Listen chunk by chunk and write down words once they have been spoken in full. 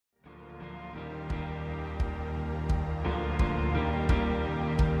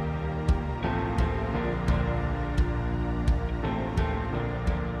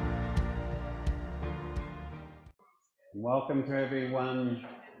Welcome to everyone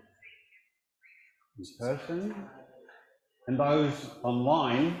in person and those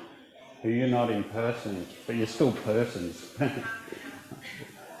online who you're not in person, but you're still persons.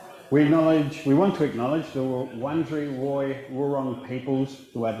 We want to acknowledge the Wurundjeri Wurrung peoples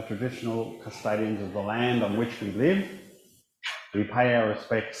who are the traditional custodians of the land on which we live. We pay our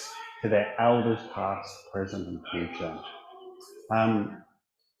respects to their elders past, present and future.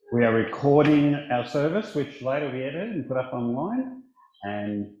 We are recording our service, which later we edit and put up online.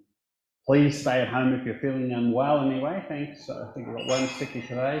 And please stay at home if you're feeling unwell anyway. Thanks. I think we've got one sicky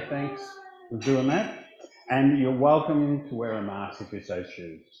today. Thanks for doing that. And you're welcome to wear a mask if you so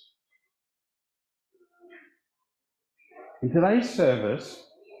choose. In today's service,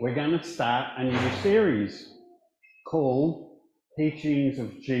 we're going to start a new series called Teachings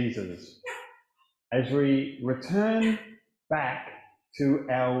of Jesus, as we return back to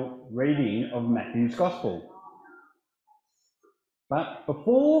our reading of Matthew's Gospel. But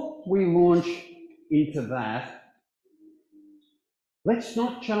before we launch into that, let's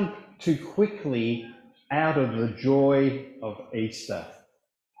not jump too quickly out of the joy of Easter.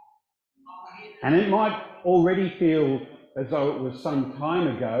 And it might already feel as though it was some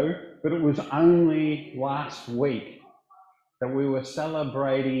time ago, but it was only last week that we were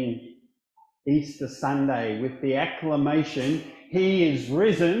celebrating Easter Sunday with the acclamation, "He is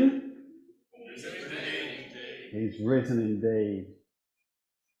risen." He's risen indeed.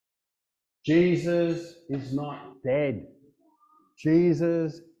 Jesus is not dead.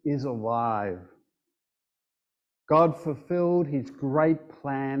 Jesus is alive. God fulfilled his great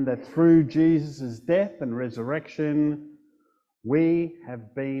plan that through Jesus' death and resurrection, we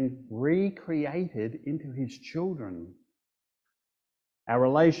have been recreated into his children. Our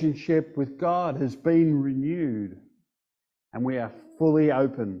relationship with God has been renewed, and we are fully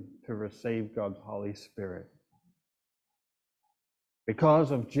open to receive God's Holy Spirit.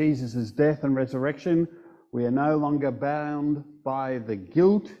 Because of Jesus' death and resurrection, we are no longer bound by the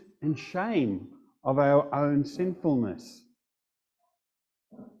guilt and shame of our own sinfulness.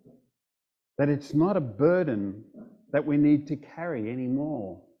 That it's not a burden that we need to carry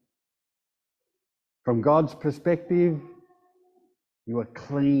anymore. From God's perspective, you are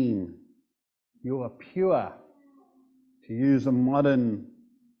clean, you are pure. To use a modern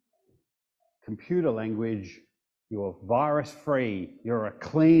computer language, you're virus-free, you're a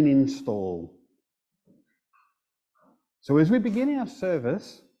clean install. So as we begin our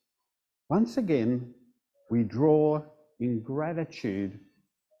service, once again, we draw in gratitude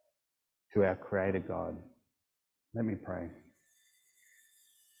to our Creator God. Let me pray.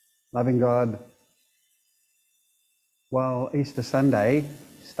 Loving God, while Easter Sunday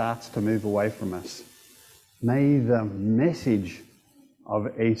starts to move away from us, may the message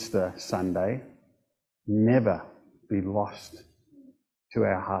of Easter Sunday never be lost to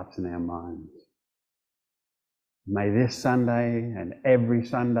our hearts and our minds. May this Sunday and every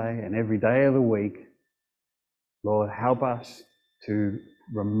day of the week, Lord, help us to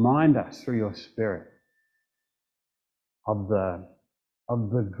remind us through your Spirit of the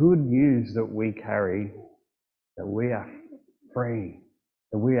good news that we carry, that we are free,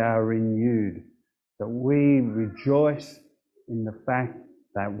 that we are renewed, that we rejoice in the fact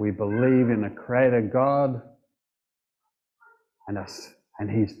that we believe in a Creator God and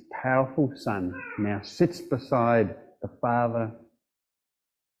his powerful Son now sits beside the Father,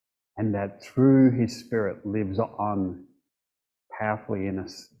 and that through his Spirit lives on powerfully in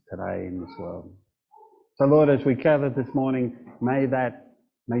us today in this world. So Lord, as we gather this morning, may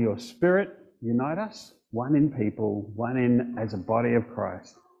your Spirit unite us, one in people, one in as a body of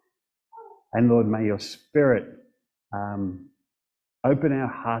Christ. And Lord, may your Spirit open our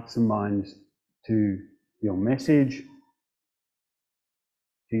hearts and minds to your message,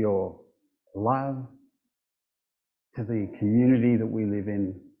 to your love, to the community that we live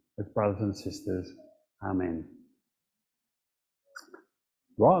in as brothers and sisters. Amen.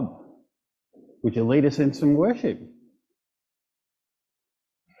 Rob, would you lead us in some worship?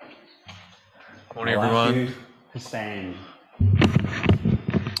 Morning, everyone. You to stand.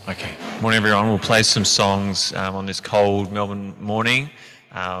 Okay. Morning, everyone. We'll play some songs on this cold Melbourne morning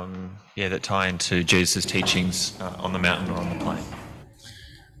that tie into Jesus' teachings on the mountain or on the plain.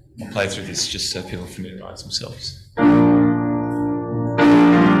 I'll play through this just so people familiarise themselves.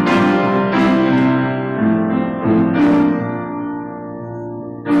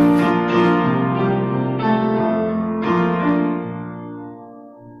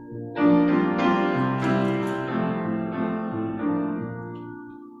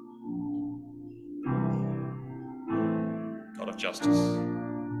 God of justice.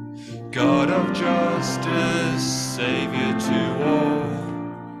 God of justice, Saviour to all,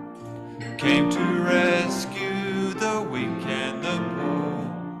 came to rescue the weak and the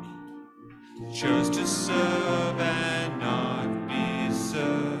poor, chose to serve and not be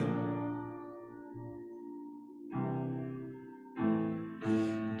served.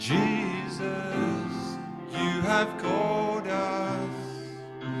 Jesus, you have called us,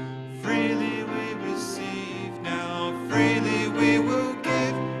 freely we receive, now freely we will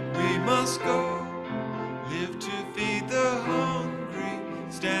give. We must go, live to feed the hungry,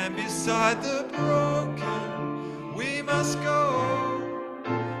 stand beside the broken. We must go,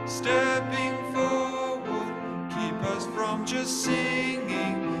 stepping forward, keep us from just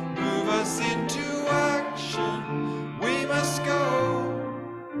singing, move us into action. We must go,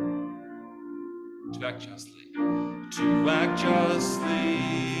 to act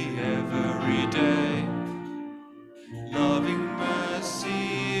justly every day, loving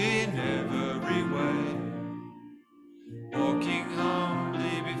mercy in every way, walking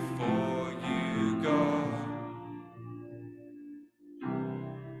humbly before you, God.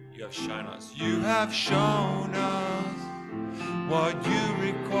 You have shown us what you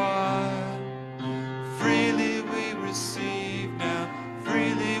require. Freely we receive, now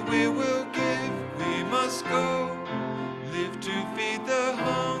freely we will give. We must go, live to feed the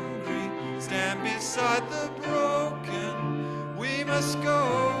hungry, stand beside the broken. We must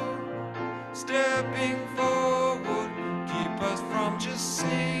go, stepping forward, keep us from just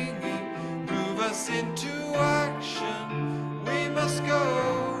singing, move us into action. We must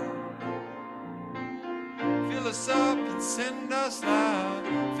go, fill us up and send us loud,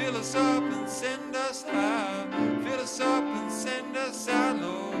 fill us up and send us loud, fill us up and send us out,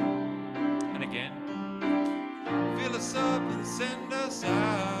 Lord. And again, fill us up and send us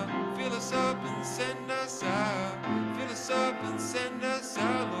out, fill us up and send us out, fill us up and send us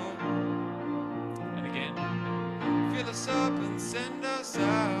out, Lord. And again, fill us up and send us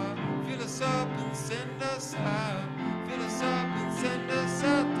out, fill us up and send us out, fill us up and send us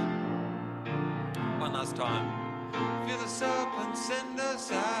out, Lord. One last time. Fill us up and send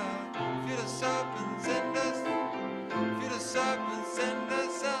us out, fill us up and send us, fill us up and send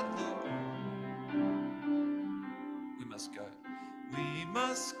us out, Lord. We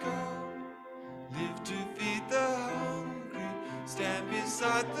must go, live to feed the hungry, stand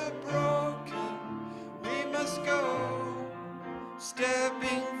beside the broken. We must go,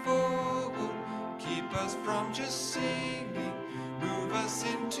 stepping forward, keep us from just singing, move us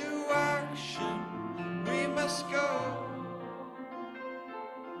into action. We must go.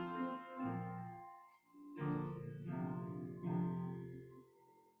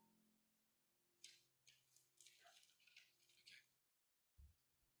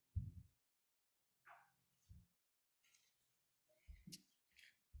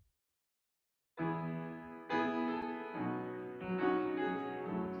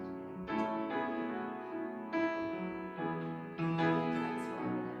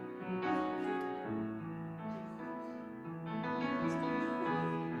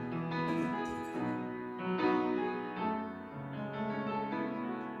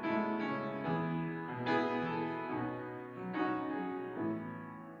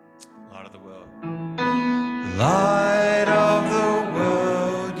 Light of the world. Light of the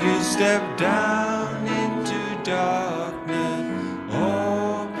world, you step down into darkness.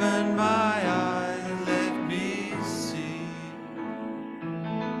 Open my eyes, let me see.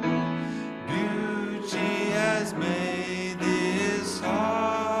 Beauty has made this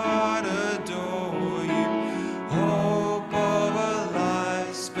heart adore you. Hope of a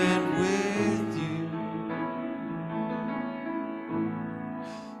life spent with you.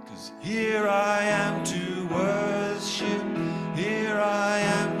 'Cause here I am to worship, here I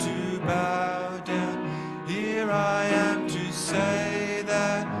am to bow down, here I am to say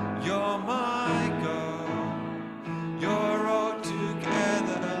that you're my God. You're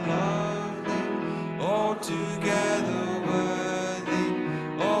altogether lovely, altogether worthy,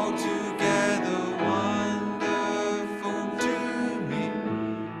 altogether wonderful to me.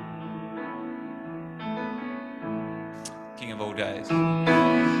 King of all days.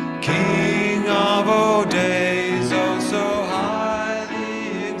 King of all days, oh so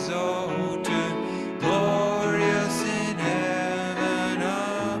highly exalted, glorious in heaven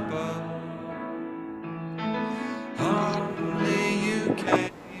above. Humbly you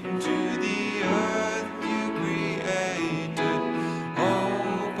came to the earth you created,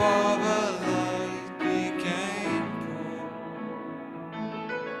 hope of a life became poor.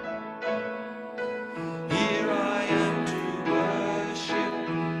 Here I am to worship,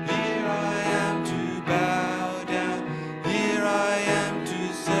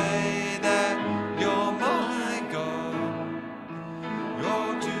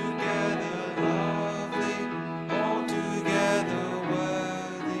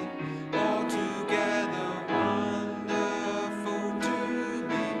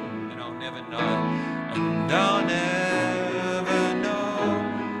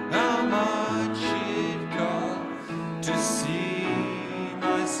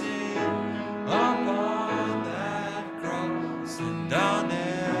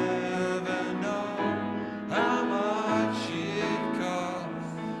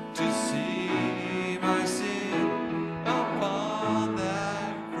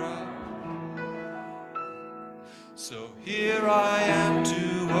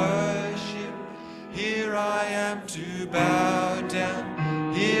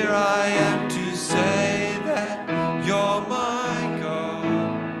 here I am to say that you're my God.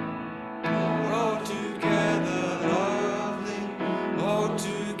 Altogether lovely,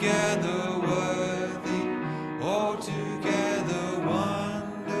 altogether worthy, altogether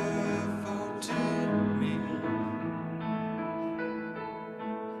wonderful to me.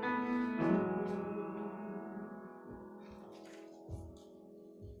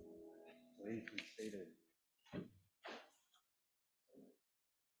 Please be seated.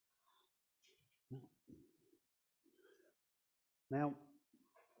 Now,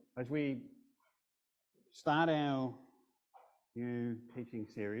 as we start our new teaching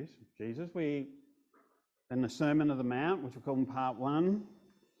series of Jesus, we in the Sermon on the Mount, which we call in part 1,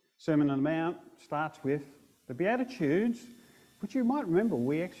 Sermon on the Mount starts with the Beatitudes, which you might remember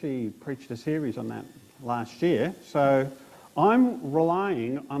we actually preached a series on that last year. So I'm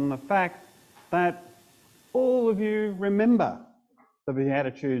relying on the fact that all of you remember the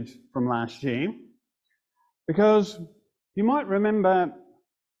Beatitudes from last year, because you might remember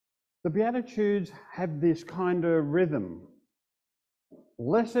the Beatitudes have this kind of rhythm.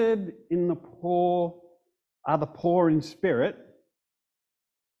 Blessed in the poor are the poor in spirit,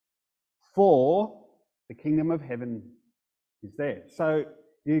 for the kingdom of heaven is theirs. So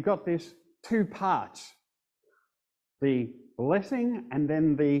you've got this two parts, the blessing and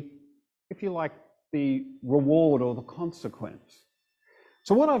then the, if you like, the reward or the consequence.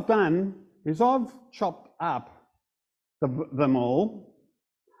 So what I've done is I've chopped up them all.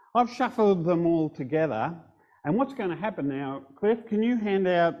 I've shuffled them all together. And what's going to happen now, Cliff, can you hand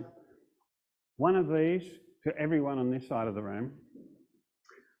out one of these to everyone on this side of the room?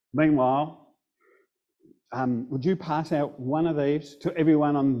 Meanwhile, would you pass out one of these to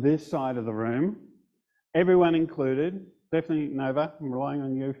everyone on this side of the room? Everyone included. Definitely, Nova, I'm relying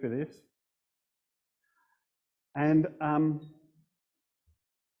on you for this. And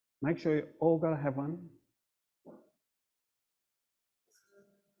make sure you all got to have one.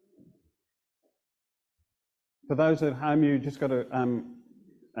 For those at home, you just got to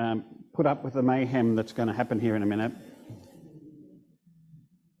put up with the mayhem that's going to happen here in a minute.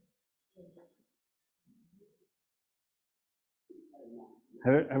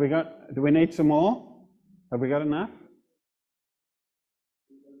 Have we got, do we need some more? Have we got enough?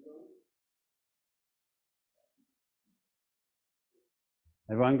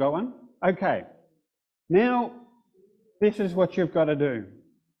 Everyone got one? Okay. Now, this is what you've got to do.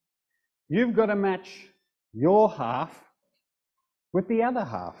 You've got to match your half with the other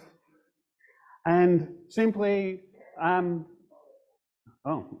half. And simply, oh,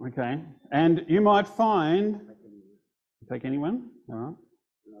 okay. And you might find, take anyone? All right.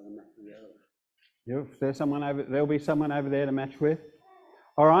 If there's someone over, there'll be someone over there to match with.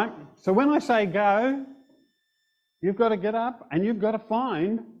 All right. So when I say go, you've got to get up and you've got to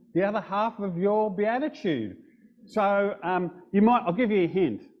find the other half of your beatitude. So you might, I'll give you a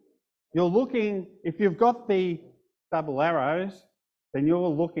hint. You're looking, if you've got the double arrows, then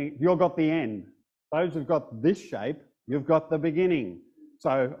you've got the end. Those who've got this shape, you've got the beginning.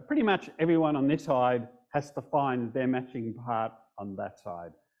 So pretty much everyone on this side has to find their matching part on that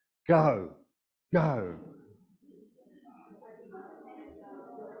side. Go, go.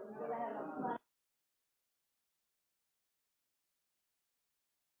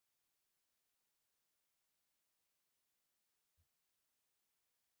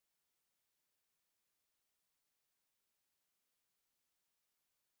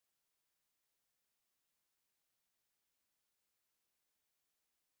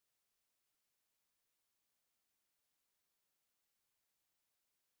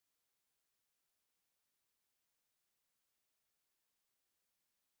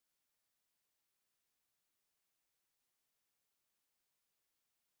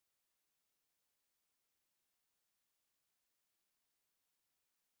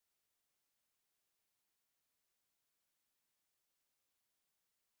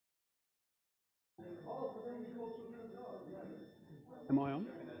 Am I on?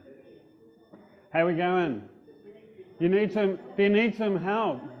 How are we going? Do you need some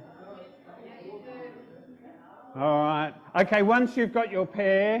help? All right. Okay, once you've got your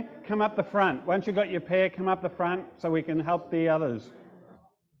pair, come up the front. Once you've got your pair, come up the front so we can help the others.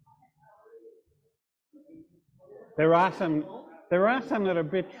 There are some that are a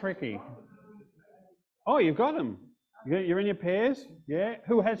bit tricky. Oh, you've got them. You're in your pairs? Yeah?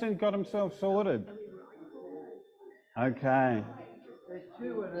 Who hasn't got himself sorted? Okay. There's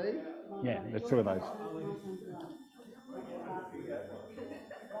two of these. Yeah, there's two of those.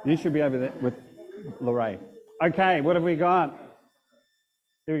 You should be over there with Lorraine. Okay, what have we got?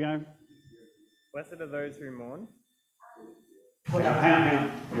 Here we go. Blessed are those who mourn, Hang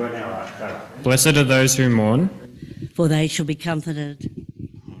on. Right now, right. Blessed are those who mourn, for they shall be comforted.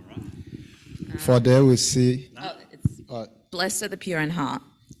 For they will see. Blessed are the pure in heart.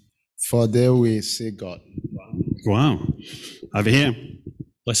 For they will see God. Wow. Over here.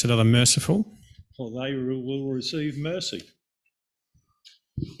 blessed are the merciful, for they will receive mercy.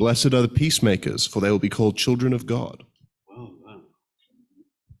 Blessed are the peacemakers, for they will be called children of God.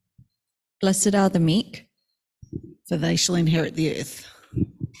 Blessed are the meek, for they shall inherit the earth.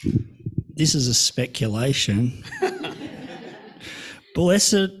 This is a speculation.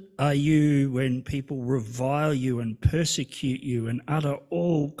 Blessed are you when people revile you and persecute you and utter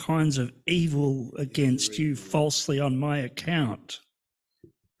all kinds of evil against you falsely on my account.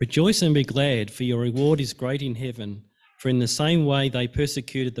 Rejoice and be glad, for your reward is great in heaven, for in the same way they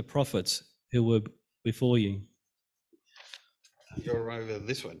persecuted the prophets who were before you. You're over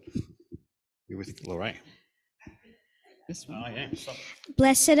this one. You're with Lorraine. This one? Oh, yeah. Stop.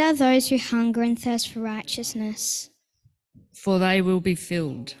 Blessed are those who hunger and thirst for righteousness, For they will be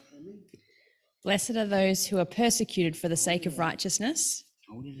filled. Blessed are those who are persecuted for the sake of righteousness.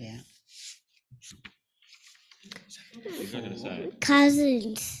 Hold it out. He's not going to say it.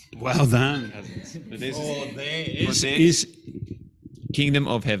 cousins. Well done. But this There is Kingdom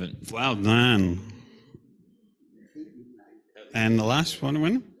of Heaven. Well done. And the last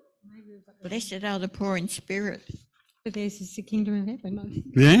one? Blessed are the poor in spirit. But this is the kingdom of heaven.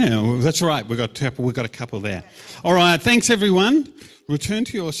 Yeah, well, that's right. We've got a couple there. All right, thanks everyone. Return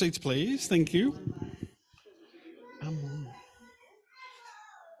to your seats, please. Thank you.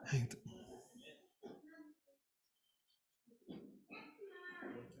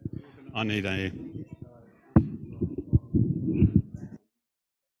 I need a...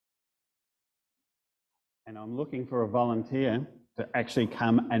 And I'm looking for a volunteer to actually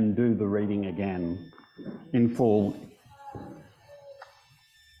come and do the reading again in full.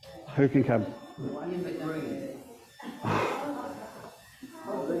 Who can come?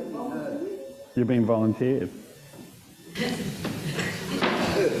 You've been volunteered. Hang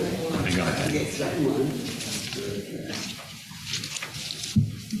on.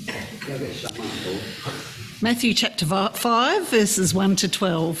 Matthew chapter 5, verses 1 to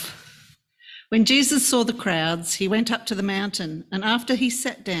 12. When Jesus saw the crowds, he went up to the mountain, and after he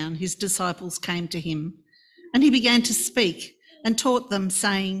sat down, his disciples came to him, and he began to speak and taught them,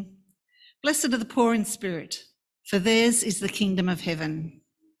 saying, Blessed are the poor in spirit, for theirs is the kingdom of heaven.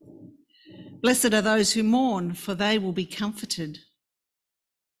 Blessed are those who mourn, for they will be comforted.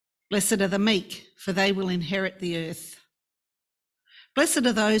 Blessed are the meek, for they will inherit the earth. Blessed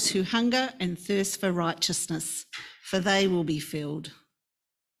are those who hunger and thirst for righteousness, for they will be filled.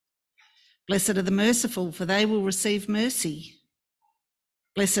 Blessed are the merciful, for they will receive mercy.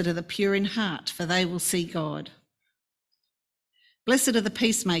 Blessed are the pure in heart, for they will see God. Blessed are the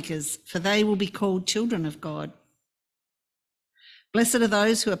peacemakers, for they will be called children of God. Blessed are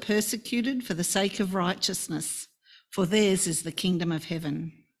those who are persecuted for the sake of righteousness, for theirs is the kingdom of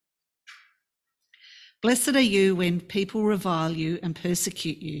heaven. Blessed are you when people revile you and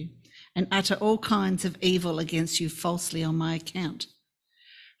persecute you and utter all kinds of evil against you falsely on my account.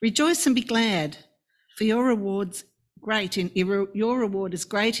 Rejoice and be glad, for your reward is great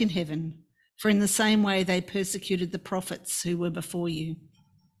in heaven, for in the same way they persecuted the prophets who were before you.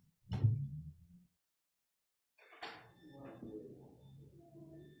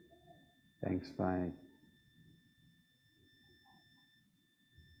 Thanks, Faye.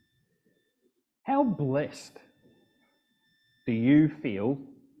 How blessed do you feel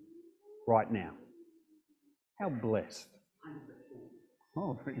right now? How blessed?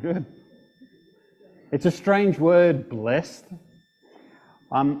 Oh, very good. It's a strange word, blessed.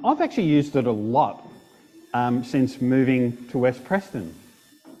 I've actually used it a lot since moving to West Preston.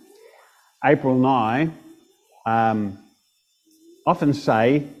 April and I often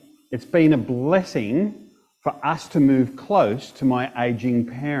say it's been a blessing for us to move close to my ageing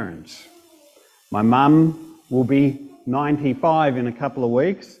parents. My mum will be 95 in a couple of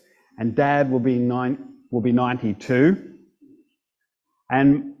weeks, and Dad will be 92.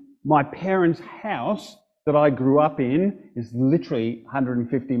 And my parents' house that I grew up in is literally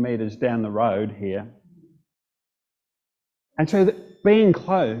 150 metres down the road here. And so being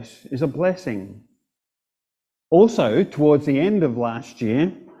close is a blessing. Also, towards the end of last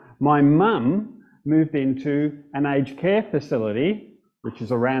year, my mum moved into an aged care facility, which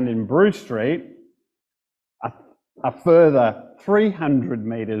is around in Brew Street, a further 300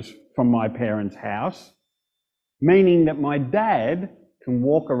 metres from my parents' house, meaning that my dad can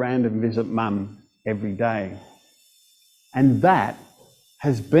walk around and visit mum every day. And that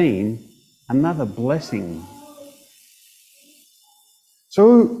has been another blessing.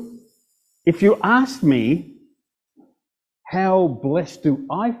 So if you ask me, how blessed do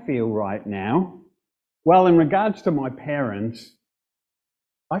I feel right now? Well, in regards to my parents,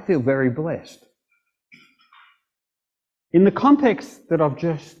 I feel very blessed. In the context that I've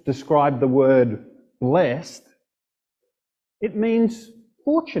just described the word blessed, it means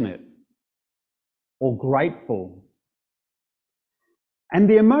fortunate or grateful. And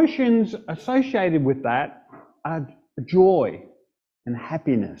the emotions associated with that are joy and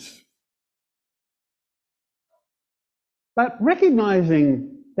happiness. But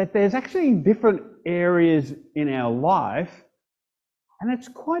recognizing that there's actually different areas in our life, and it's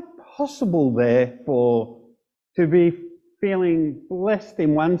quite possible, therefore, to be feeling blessed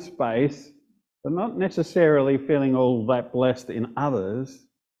in one space, but not necessarily feeling all that blessed in others.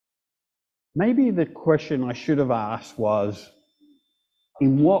 Maybe the question I should have asked was,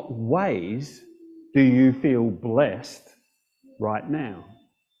 in what ways do you feel blessed right now?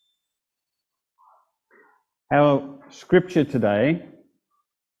 Our scripture today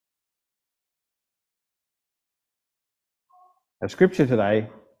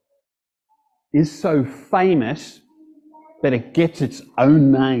is so famous that it gets its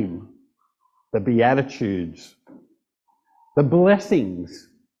own name, the Beatitudes, the blessings.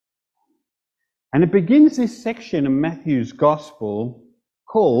 And it begins this section of Matthew's Gospel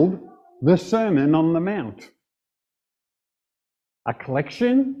called the Sermon on the Mount, a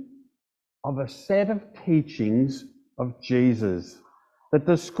collection of a set of teachings of Jesus that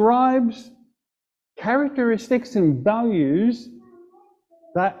describes characteristics and values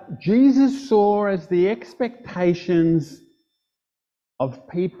that Jesus saw as the expectations of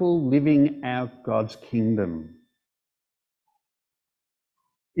people living out God's kingdom.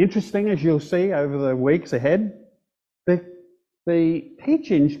 Interesting, as you'll see over the weeks ahead, the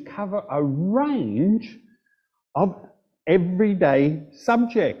teachings cover a range of everyday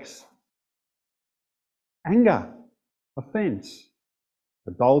subjects. Anger, offence,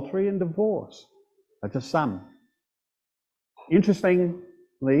 adultery and divorce are just some.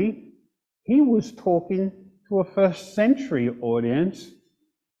 Interestingly, he was talking to a first century audience,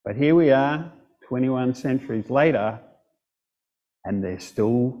 but here we are 21 centuries later, and they're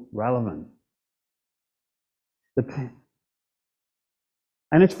still relevant.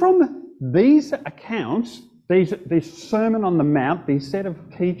 And it's from these accounts, this Sermon on the Mount, these set of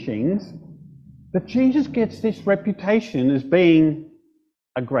teachings, that Jesus gets this reputation as being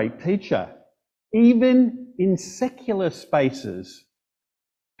a great teacher, even in secular spaces.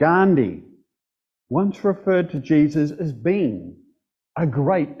 Gandhi once referred to Jesus as being a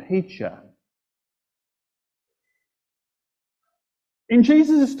great teacher. In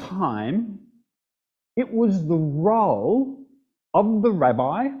Jesus' time, it was the role of the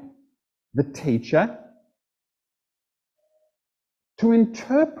rabbi, the teacher, to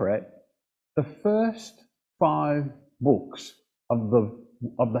interpret the first 5 books of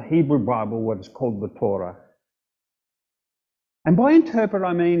the Hebrew Bible, what is called the Torah. And by interpret,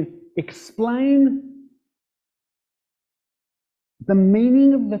 I mean explain the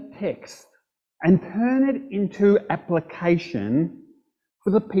meaning of the text and turn it into application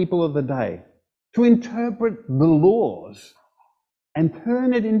for the people of the day, to interpret the laws and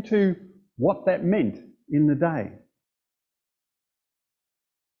turn it into what that meant in the day.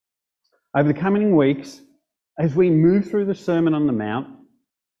 Over the coming weeks, as we move through the Sermon on the Mount,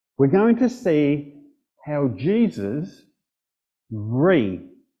 we're going to see how Jesus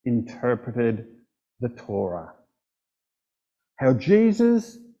reinterpreted the Torah. How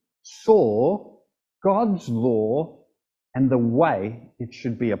Jesus saw God's law and the way it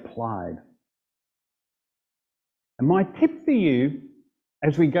should be applied. And my tip for you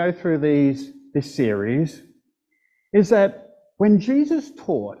as we go through this series is that when Jesus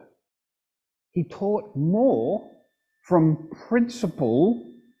taught, he taught more from principle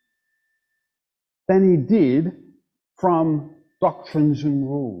than he did from doctrines and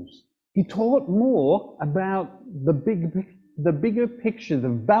rules. He taught more about the bigger picture, the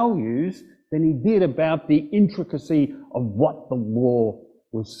values, than he did about the intricacy of what the law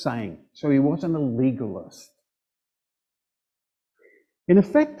was saying. So he wasn't a legalist. In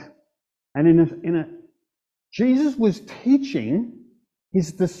effect, Jesus was teaching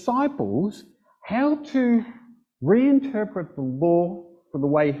his disciples how to reinterpret the law for the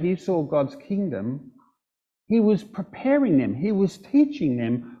way he saw God's kingdom. He was preparing them, he was teaching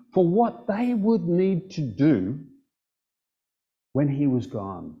them for what they would need to do when he was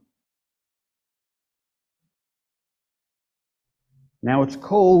gone. Now it's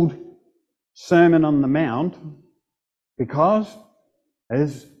called Sermon on the Mount because,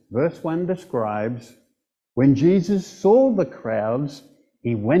 as verse 1 describes, when Jesus saw the crowds,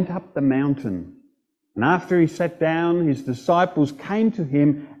 he went up the mountain. And after he sat down, his disciples came to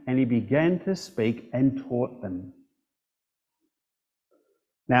him, and he began to speak and taught them.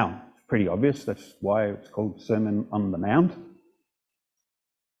 Now, it's pretty obvious, that's why it's called Sermon on the Mount.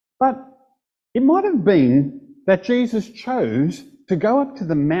 But it might have been that Jesus chose to go up to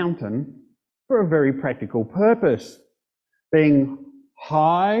the mountain for a very practical purpose. Being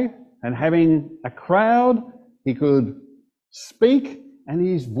high and having a crowd, he could speak and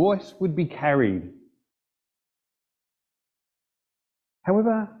his voice would be carried.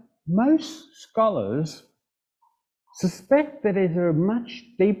 However, most scholars suspect that there's a much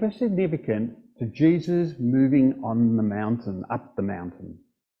deeper significance to Jesus moving on the mountain, up the mountain.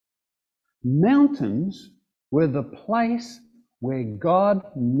 Mountains were the place where God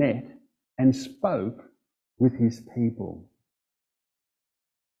met and spoke with his people.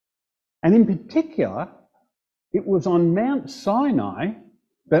 And in particular, it was on Mount Sinai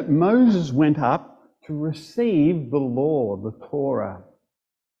that Moses went up to receive the law, the Torah.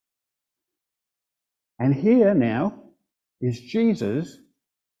 And here now is Jesus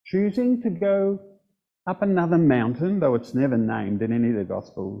choosing to go up another mountain, though it's never named in any of the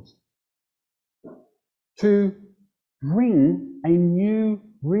Gospels, to bring a new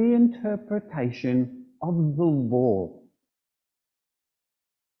reinterpretation of the law.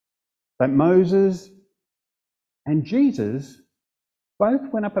 That Moses and Jesus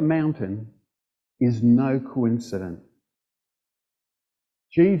both went up a mountain is no coincidence.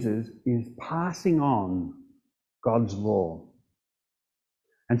 Jesus is passing on God's law.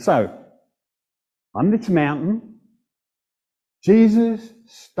 And so, on this mountain, Jesus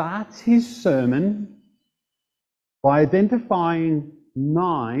starts his sermon by identifying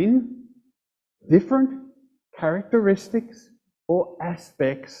 9 different characteristics or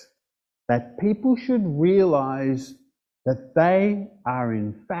aspects that people should realize that they are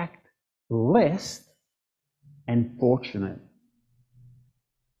in fact blessed and fortunate.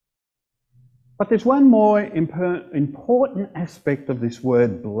 But there's one more important aspect of this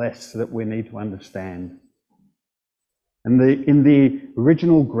word blessed that we need to understand. And in the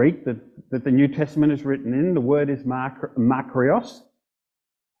original Greek that the New Testament is written in, the word is makarios.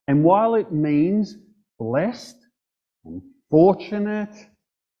 And while it means blessed and fortunate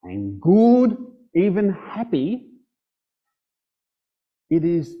and good, even happy, it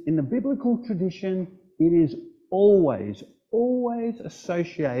is, in the biblical tradition, it is always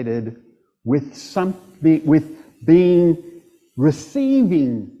associated with something, with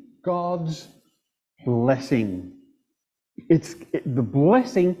receiving God's blessing. The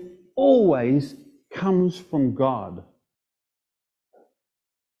blessing always comes from God.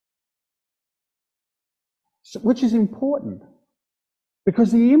 Which is important,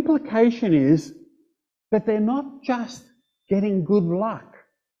 because the implication is that they're not just getting good luck,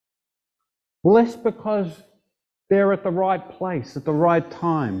 blessed because they're at the right place at the right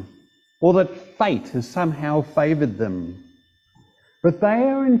time, or that fate has somehow favoured them. But they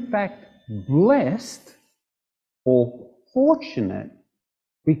are in fact blessed or fortunate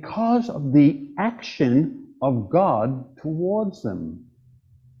because of the action of God towards them.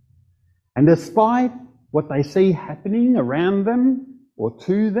 And despite what they see happening around them or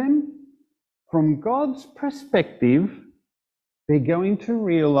to them, from God's perspective, they're going to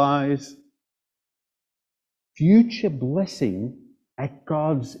realise future blessing at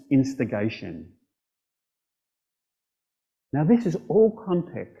God's instigation. Now, this is all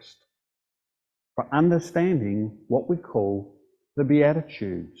context for understanding what we call the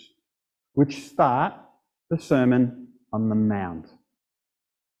Beatitudes, which start the Sermon on the Mount.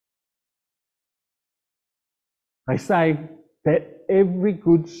 They say that every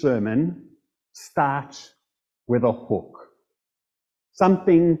good sermon starts with a hook,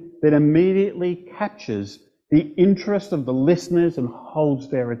 something that immediately captures the interest of the listeners and holds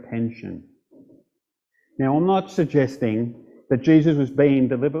their attention. Now, I'm not suggesting that Jesus was being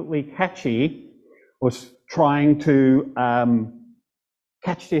deliberately catchy or trying to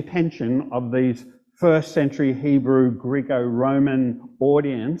catch the attention of these first century Hebrew, Greco-Roman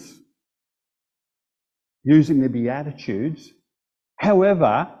audience using the Beatitudes.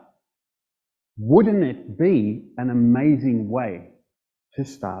 However, wouldn't it be an amazing way to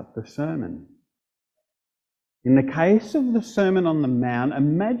start the sermon? In the case of the Sermon on the Mount,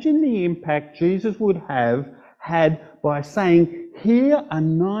 imagine the impact Jesus would have had by saying, here are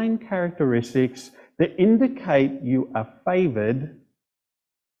 9 characteristics that indicate you are favoured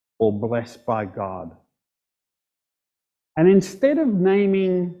or blessed by God. And instead of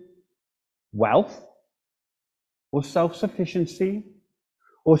naming wealth or self-sufficiency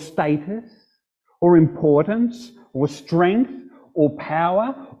or status or importance or strength or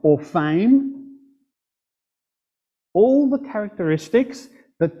power or fame. All the characteristics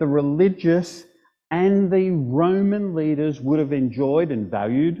that the religious and the Roman leaders would have enjoyed and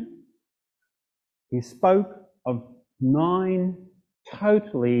valued. He spoke of 9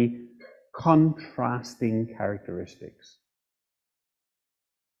 totally contrasting characteristics.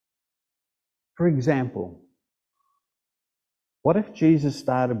 For example, what if Jesus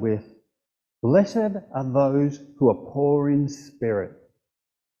started with, "Blessed are those who are poor in spirit"?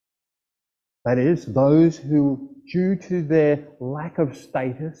 That is, those who, due to their lack of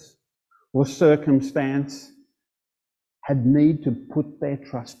status or circumstance, had need to put their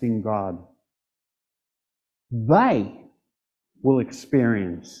trust in God. They will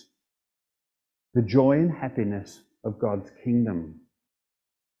experience the joy and happiness of God's kingdom.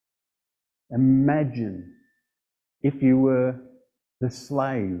 Imagine if you were the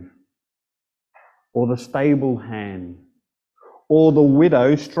slave or the stable hand or the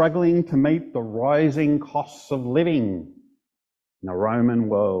widow struggling to meet the rising costs of living in a Roman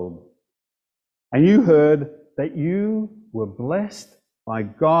world, and you heard that you were blessed by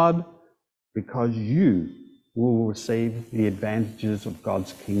God because you will receive the advantages of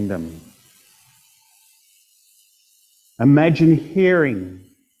God's kingdom. Imagine hearing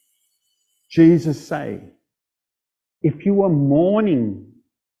Jesus say, if you are mourning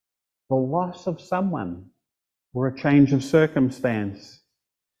the loss of someone or a change of circumstance,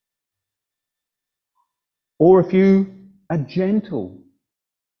 or if you are gentle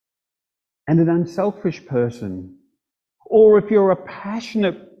and an unselfish person, or if you're a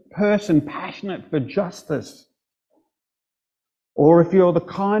passionate person, passionate for justice, or if you're the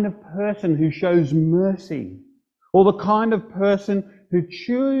kind of person who shows mercy, or the kind of person who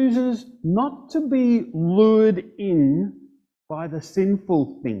chooses not to be lured in by the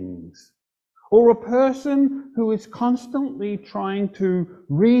sinful things, or a person who is constantly trying to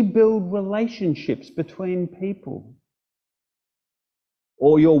rebuild relationships between people,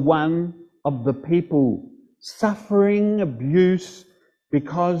 or you're one of the people suffering abuse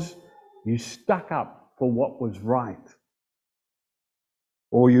because you stuck up for what was right,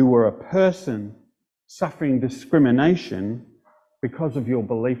 or you were a person suffering discrimination because of your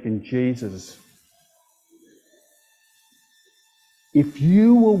belief in Jesus. If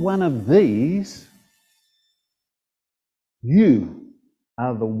you were one of these, you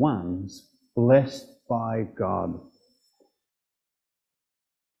are the ones blessed by God.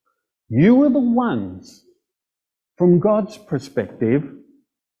 You are the ones, from God's perspective,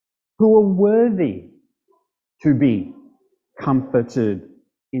 who are worthy to be comforted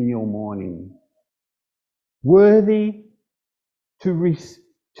in your mourning, worthy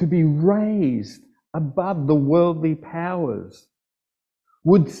to be raised above the worldly powers,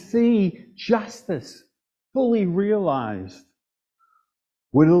 would see justice fully realized,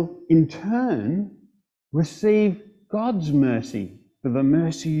 will in turn receive God's mercy for the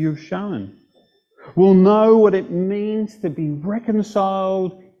mercy you've shown, will know what it means to be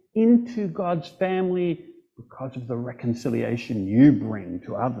reconciled into God's family because of the reconciliation you bring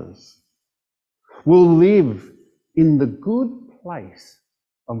to others, will live in the good place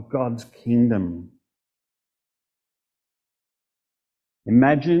of God's kingdom.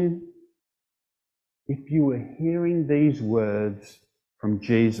 Imagine if you were hearing these words from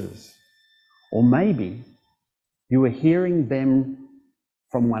Jesus, or maybe you were hearing them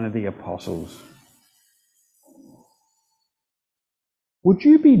from one of the apostles. Would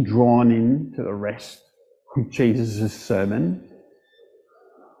you be drawn in to the rest of Jesus' sermon?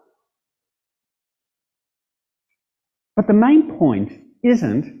 But the main point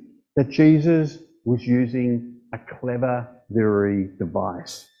isn't that Jesus was using a clever literary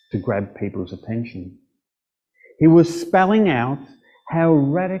device to grab people's attention. He was spelling out how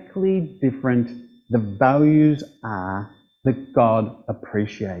radically different the values are that God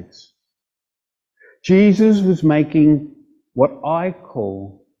appreciates. Jesus was making what I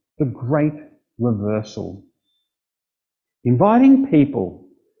call the great reversal, inviting people,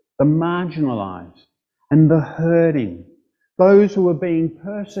 the marginalised and the hurting, those who were being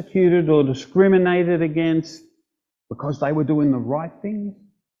persecuted or discriminated against because they were doing the right things.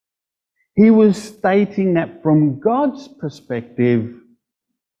 He was stating that from God's perspective,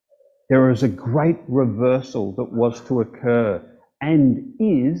 there is a great reversal that was to occur and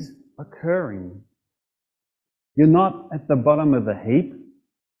is occurring. You're not at the bottom of the heap.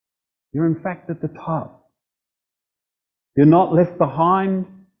 You're in fact at the top. You're not left behind.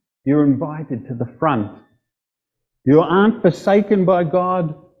 You're invited to the front. You aren't forsaken by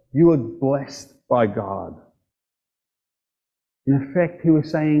God. You are blessed by God. In effect, he was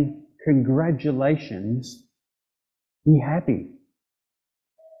saying, congratulations, be happy.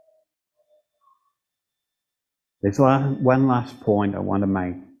 There's one last point I want to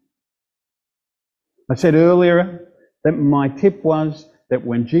make. I said earlier that my tip was that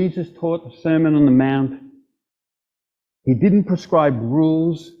when Jesus taught the Sermon on the Mount, he didn't prescribe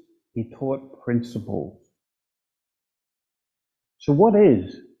rules, he taught principles. So what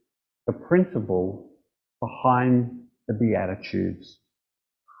is the principle behind the Beatitudes?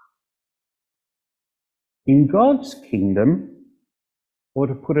 In God's kingdom, or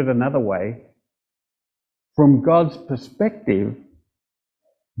to put it another way, from God's perspective,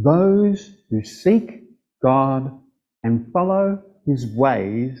 those who seek God and follow his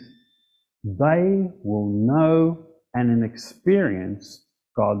ways, they will know and experience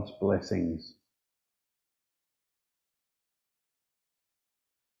God's blessings.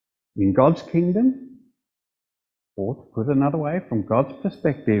 In God's kingdom, or to put it another way, from God's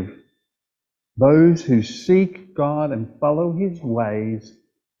perspective, those who seek God and follow his ways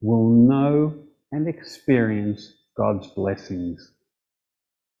will know and experience God's blessings.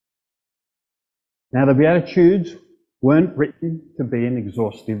 Now, the Beatitudes weren't written to be an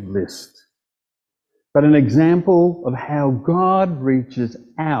exhaustive list, but an example of how God reaches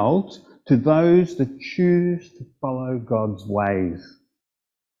out to those that choose to follow God's ways.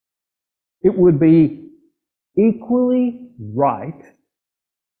 It would be equally right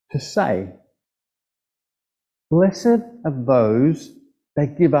to say, blessed are those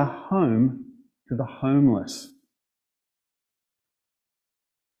that give a home to the homeless,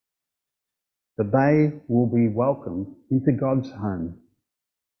 that they will be welcomed into God's home.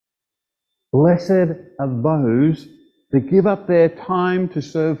 Blessed are those that give up their time to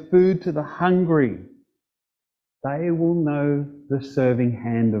serve food to the hungry. They will know the serving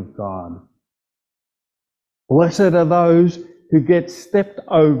hand of God. Blessed are those who get stepped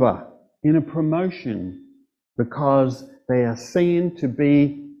over in a promotion because they are seen to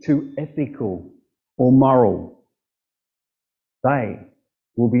be too ethical or moral. They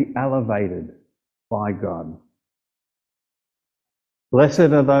will be elevated by God. Blessed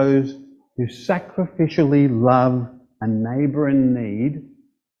are those who sacrificially love a neighbour in need.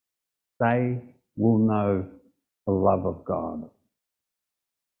 They will know the love of God.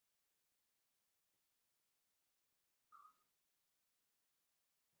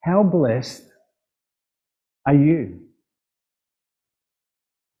 How blessed are you?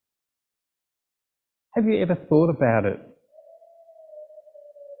 Have you ever thought about it?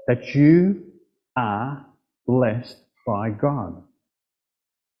 That you are blessed by God?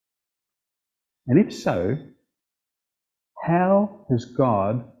 And if so, how has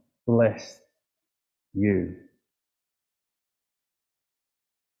God blessed you?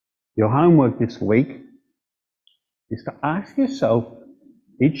 Your homework this week is to ask yourself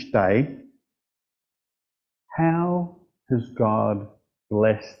each day, how has God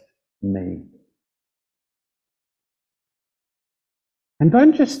blessed me? And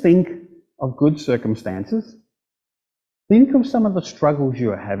don't just think of good circumstances. Think of some of the struggles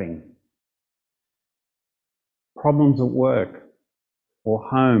you are having. Problems at work or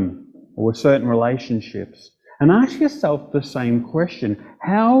home or with certain relationships. And ask yourself the same question.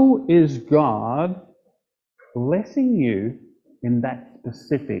 How is God blessing you in that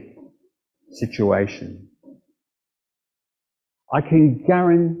specific situation? I can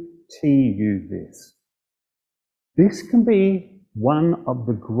guarantee you this. This can be one of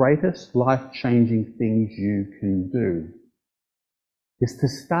the greatest life-changing things you can do, is to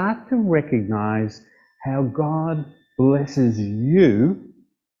start to recognize how God blesses you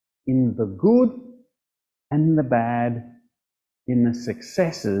in the good and the bad, in the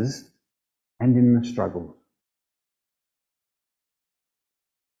successes and in the struggles.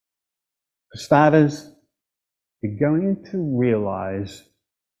 For starters, you're going to realize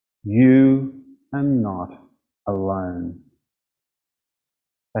you are not alone.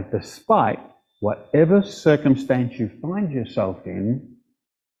 That despite whatever circumstance you find yourself in,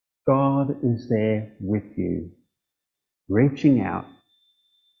 God is there with you, reaching out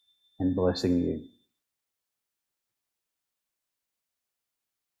and blessing you.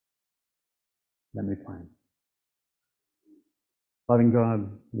 Let me pray. Loving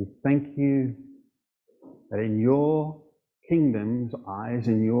God, we thank you that in your kingdom's eyes,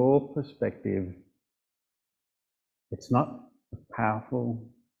 in your perspective, it's not the powerful,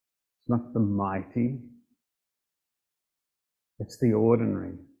 it's not the mighty, it's the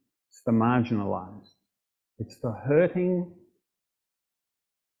ordinary, it's the marginalized, it's the hurting,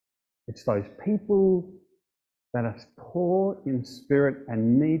 it's those people that are poor in spirit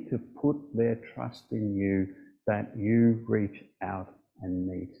and need to put their trust in you, that you reach out and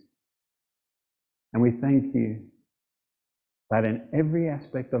meet. And we thank you that in every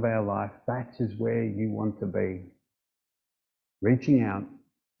aspect of our life, that is where you want to be, reaching out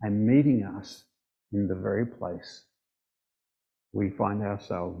and meeting us in the very place we find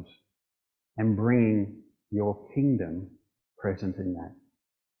ourselves and bringing your kingdom present in that.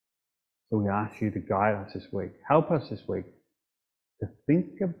 So we ask you to guide us this week. Help us this week to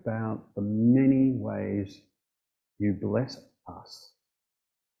think about the many ways you bless us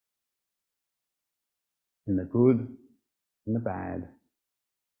in the good, in the bad,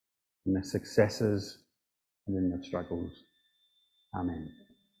 in the successes, and in the struggles. Amen.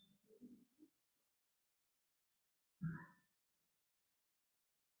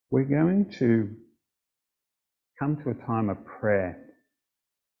 We're going to come to a time of prayer.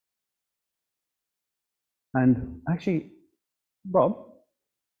 And actually, Rob,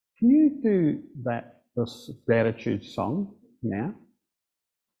 can you do this Beatitude song now?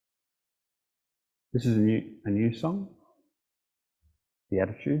 This is a new song.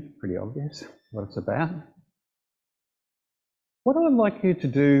 Beatitude, pretty obvious what it's about. What I'd like you to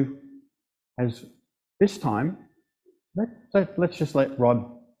do is this time, let's just let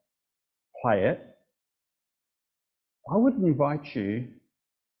Rod play it. I would invite you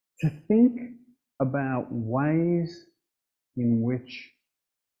to think about ways in which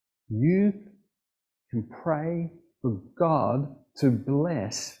you can pray for God to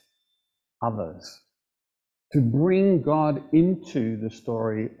bless others, to bring God into the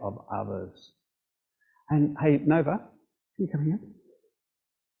story of others. And hey, Nova, can you come here?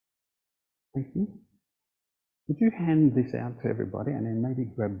 Thank you. Would you hand this out to everybody and then maybe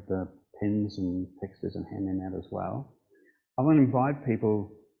grab the pens and textures and hand them out as well? I want to invite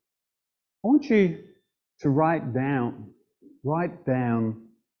people, I want you to write down what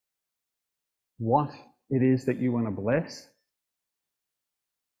it is that you want to bless,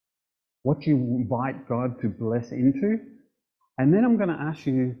 what you invite God to bless into, and then I'm going to ask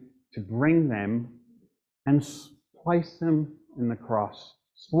you to bring them and place them in the cross.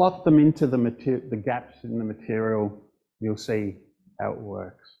 Slot them into the gaps in the material. You'll see how it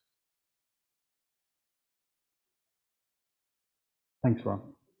works. Thanks, Rob.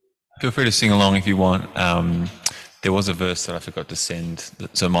 Feel free to sing along if you want. There was a verse that I forgot to send,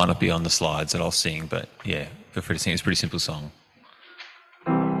 so it might not be on the slides that I'll sing, but yeah, feel free to sing. It's a pretty simple song.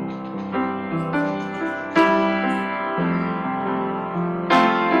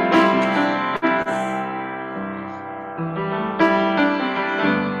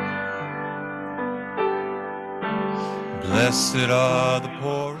 Blessed are the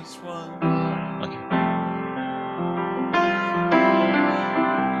poorest ones.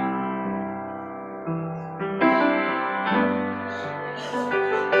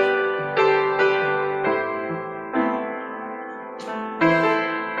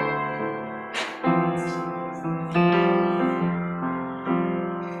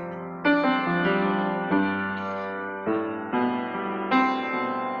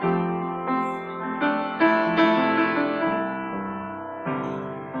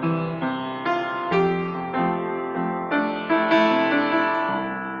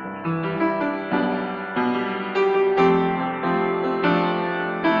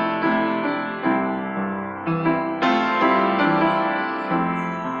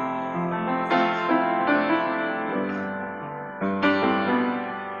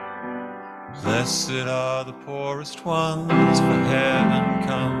 Blessed are the poorest ones, for heaven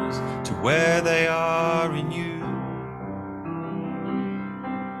comes to where they are in you.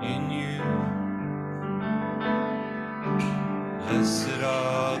 In you. Blessed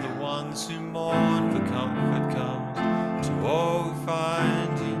are the ones who mourn, for comfort comes to all who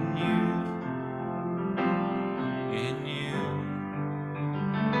find in you. In you.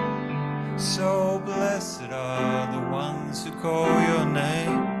 So blessed are the ones who call your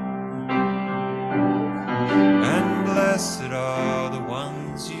name. And blessed are the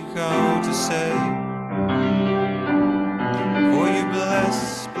ones you go to save. For you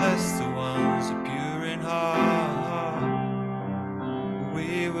bless the ones who are pure in heart.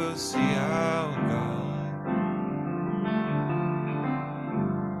 We will see our God.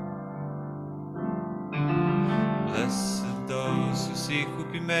 Blessed those who seek will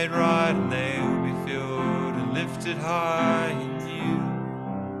be made right, and they will be filled and lifted high in you.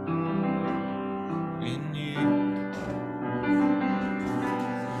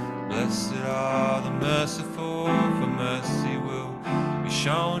 Blessed are the merciful, for mercy will be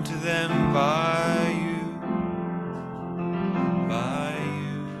shown to them by you.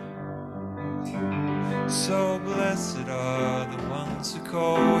 So blessed are the ones who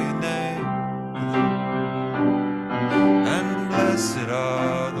call your name, and blessed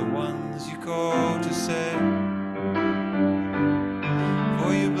are the ones you call to save.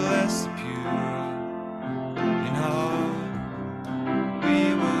 us the pure in heart. We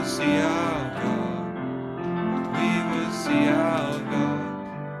will see our God. We will see our God.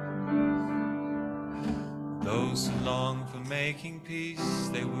 Those who long for making peace,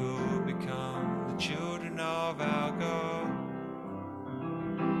 they will become the children of our God.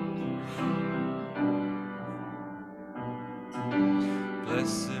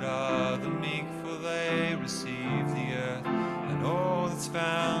 Blessed are the meek, for they receive the earth and all that's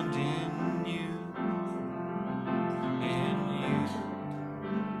found in you, in you.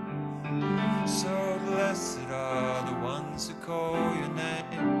 So blessed are the ones who call your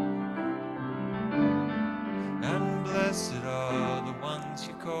name, and blessed are the ones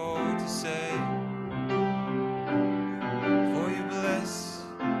you call to save. For you bless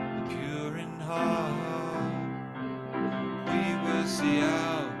the pure in heart. We will see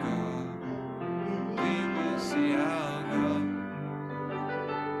our God. We will see our God.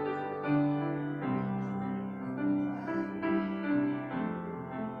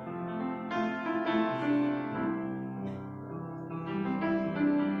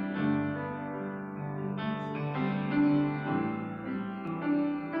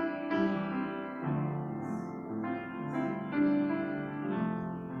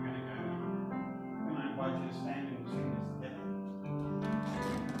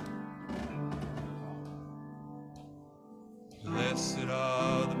 Blessed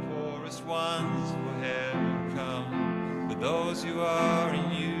are the poorest ones, for heaven come, but those who are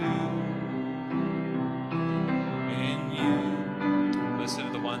in you, in you. Blessed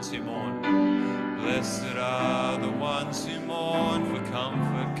are the ones who mourn. Blessed are the ones who mourn, for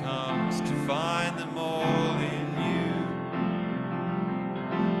comfort comes to find them all in you.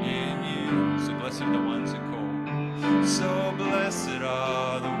 So blessed are the ones who call. So blessed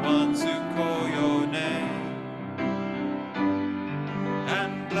are the ones who call your name.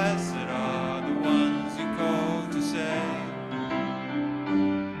 And blessed are the ones you call to save.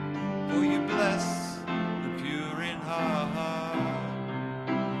 For you bless the pure in heart.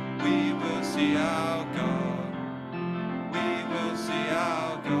 We will see our God. We will see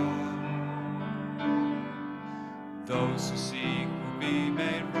our God. Those who seek will be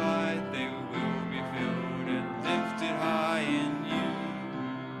made right. They will be filled and lifted high in you.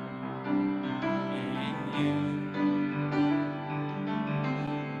 In you.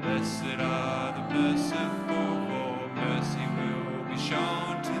 Blessed are the merciful, for mercy will be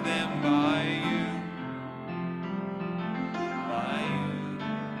shown to them by you, by you.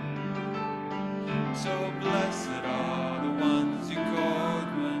 So blessed are the ones you called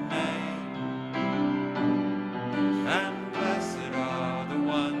by name, and blessed are the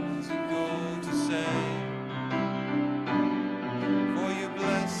ones you called to save. For you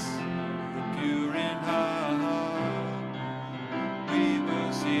bless the pure in heart. We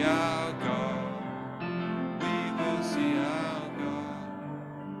will see our God. We will see our God.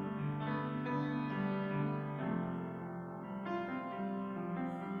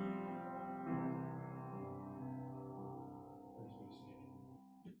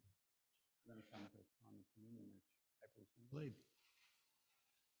 Lead.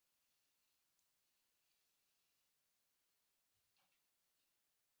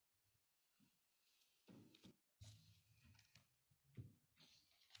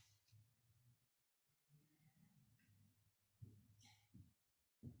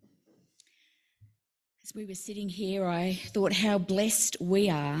 As we were sitting here, I thought how blessed we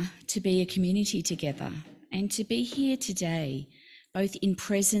are to be a community together and to be here today, both in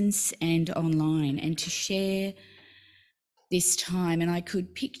presence and online, and to share this time. And I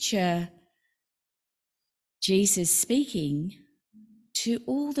could picture Jesus speaking to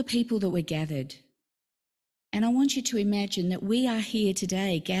all the people that were gathered. And I want you to imagine that we are here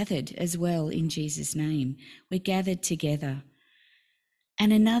today, gathered as well in Jesus' name. We're gathered together.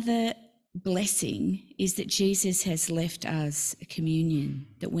 And another blessing is that Jesus has left us a communion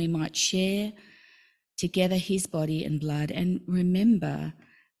that we might share together his body and blood and remember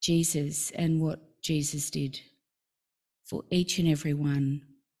Jesus and what Jesus did for each and every one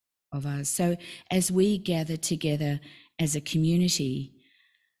of us. So as we gather together as a community,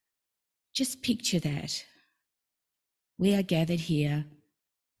 just picture that. We are gathered here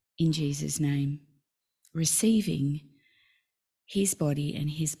in Jesus' name, receiving his body and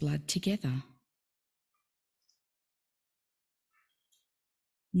his blood together.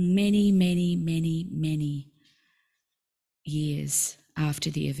 Many, many, many, many years after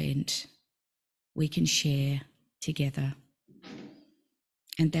the event, we can share together.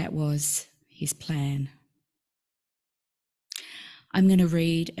 And that was his plan. I'm going to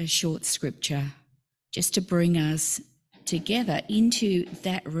read a short scripture just to bring us together into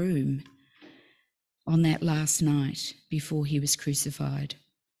that room on that last night before he was crucified,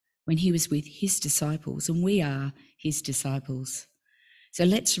 when he was with his disciples, and we are his disciples. So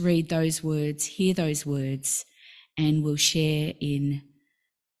let's read those words, hear those words, and we'll share in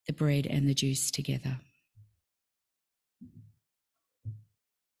the bread and the juice together.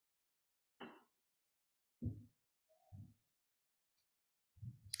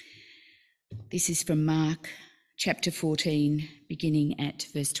 This is from Mark chapter 14, beginning at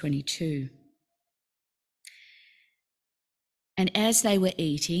verse 22. And as they were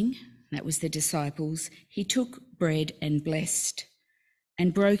eating, that was the disciples, he took bread and blessed,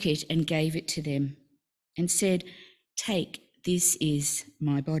 and broke it and gave it to them, and said, "Take, this is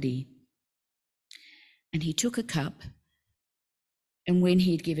my body." And he took a cup, and when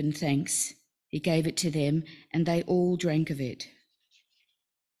he had given thanks, he gave it to them, and they all drank of it.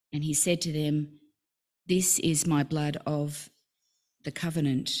 And he said to them, "This is my blood of the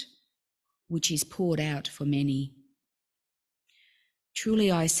covenant, which is poured out for many.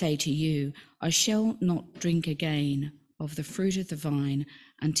 Truly I say to you, I shall not drink again of the fruit of the vine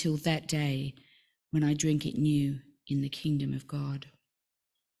until that day when I drink it new in the kingdom of God."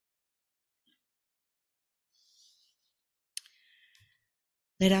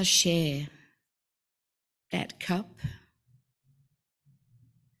 Let us share that cup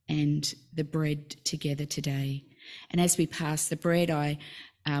and the bread together today. And as we pass the bread, I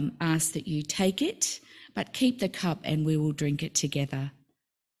ask that you take it, but keep the cup and we will drink it together.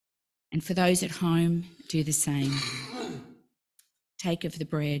 And for those at home, do the same. Take of the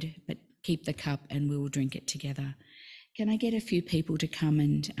bread, but keep the cup and we will drink it together. Can I get a few people to come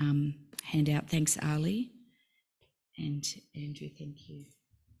and hand out? Thanks, Ali. And Andrew, thank you.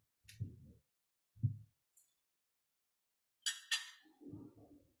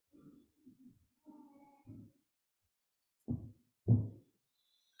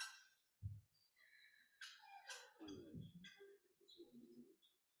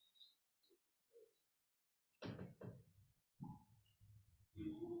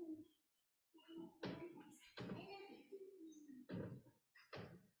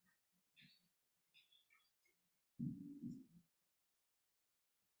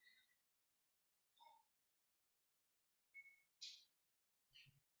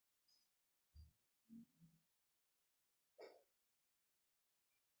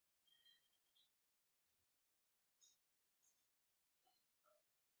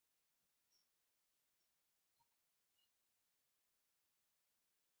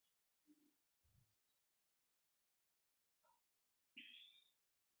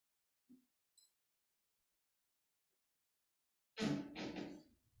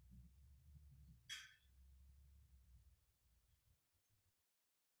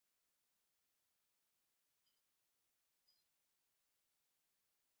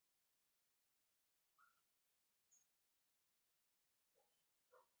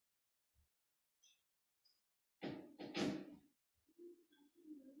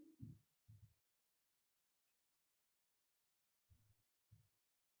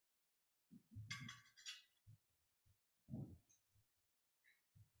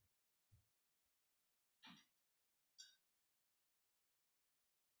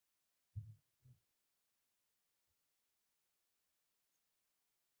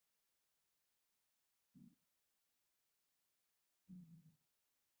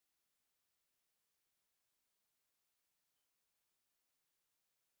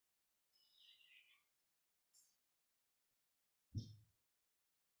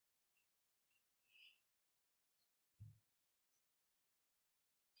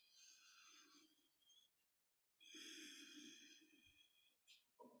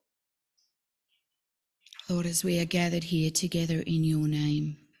 Lord, as we are gathered here together in your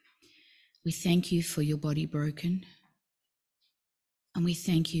name, we thank you for your body broken, and we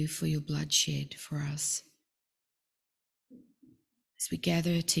thank you for your blood shed for us. As we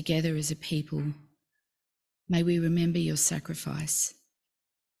gather together as a people, may we remember your sacrifice.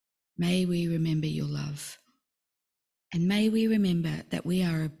 May we remember your love. And may we remember that we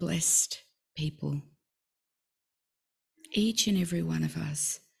are a blessed people, each and every one of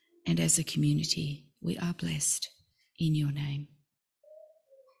us, and as a community, we are blessed in your name.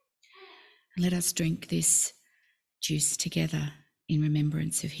 And let us drink this juice together in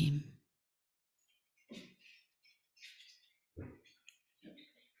remembrance of him.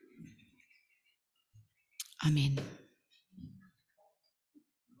 Amen.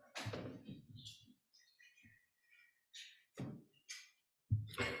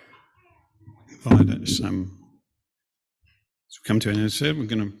 Invite us, as we come to an end, we're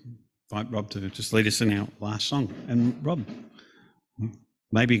going to invite Rob to just lead us in our last song. And Rob,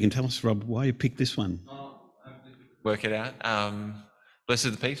 maybe you can tell us, Rob, why you picked this one. Work it out. Blessed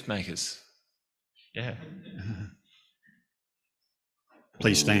are the peacemakers. Yeah.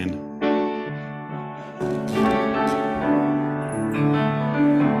 Please stand.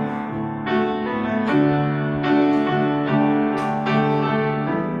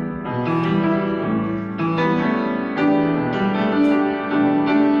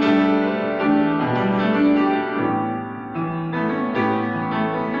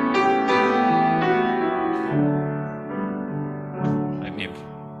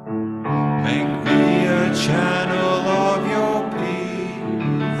 Make me a channel of your peace.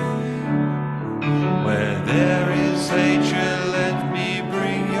 Where there is hatred, let me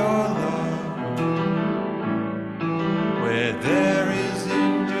bring your love. Where there is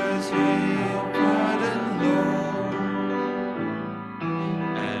injustice, pardon, Lord.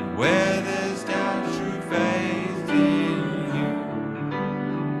 And where there's doubt, true faith in you.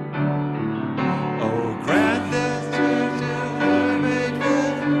 Oh, grant that church I may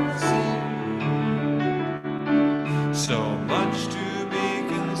never see. So much to be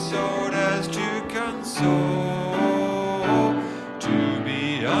consoled as to console, to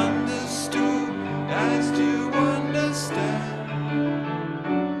be understood as to understand,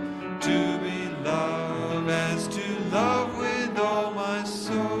 to be loved as to love with all my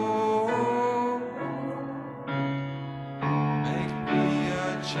soul. Make me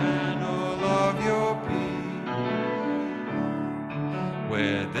a channel of your peace.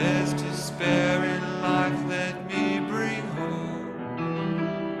 Where there's despair in life, let me bring hope.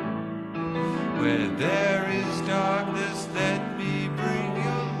 Where there is darkness, let me bring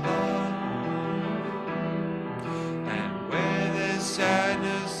your love. And where there's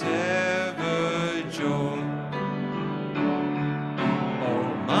sadness, ever joy. Oh,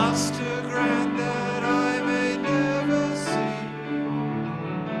 Master, grant that I may never see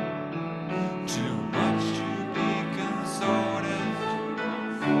too much to be consoled and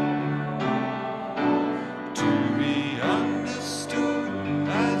to be understood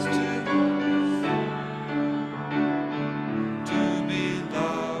as to be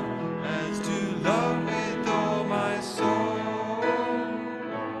loved as to love with all my soul.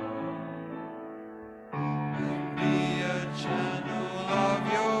 Make me a channel of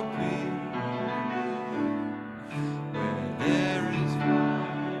your peace. Where there is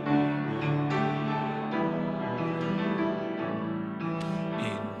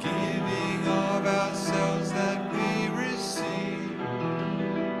in giving of ourselves that we receive,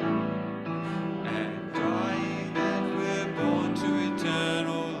 and dying that we're born to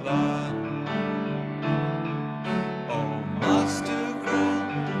eternal life. Oh, Master,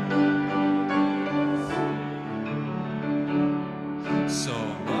 grant so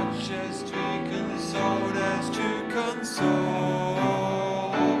much as to be consoled as to console,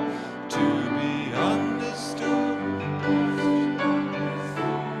 to be understood,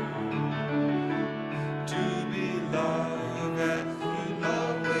 to be loved and to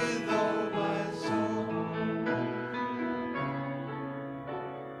love with all my soul.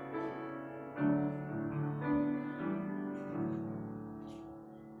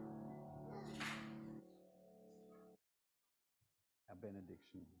 Our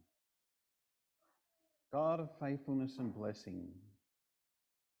benediction. God of faithfulness and blessing,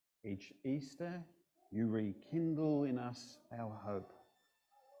 each Easter you rekindle in us our hope.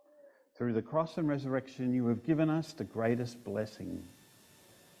 Through the cross and resurrection you have given us the greatest blessing,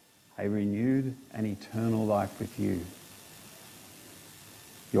 a renewed and eternal life with you.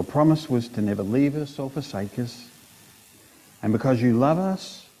 Your promise was to never leave us or forsake us, and because you love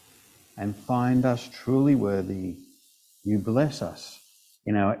us and find us truly worthy, you bless us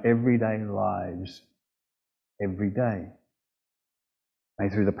in our everyday lives every day. May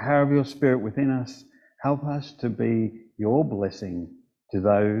through the power of your Spirit within us, help us to be your blessing to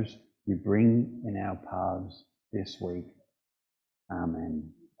those you bring in our paths this week.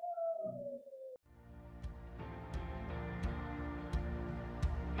 Amen.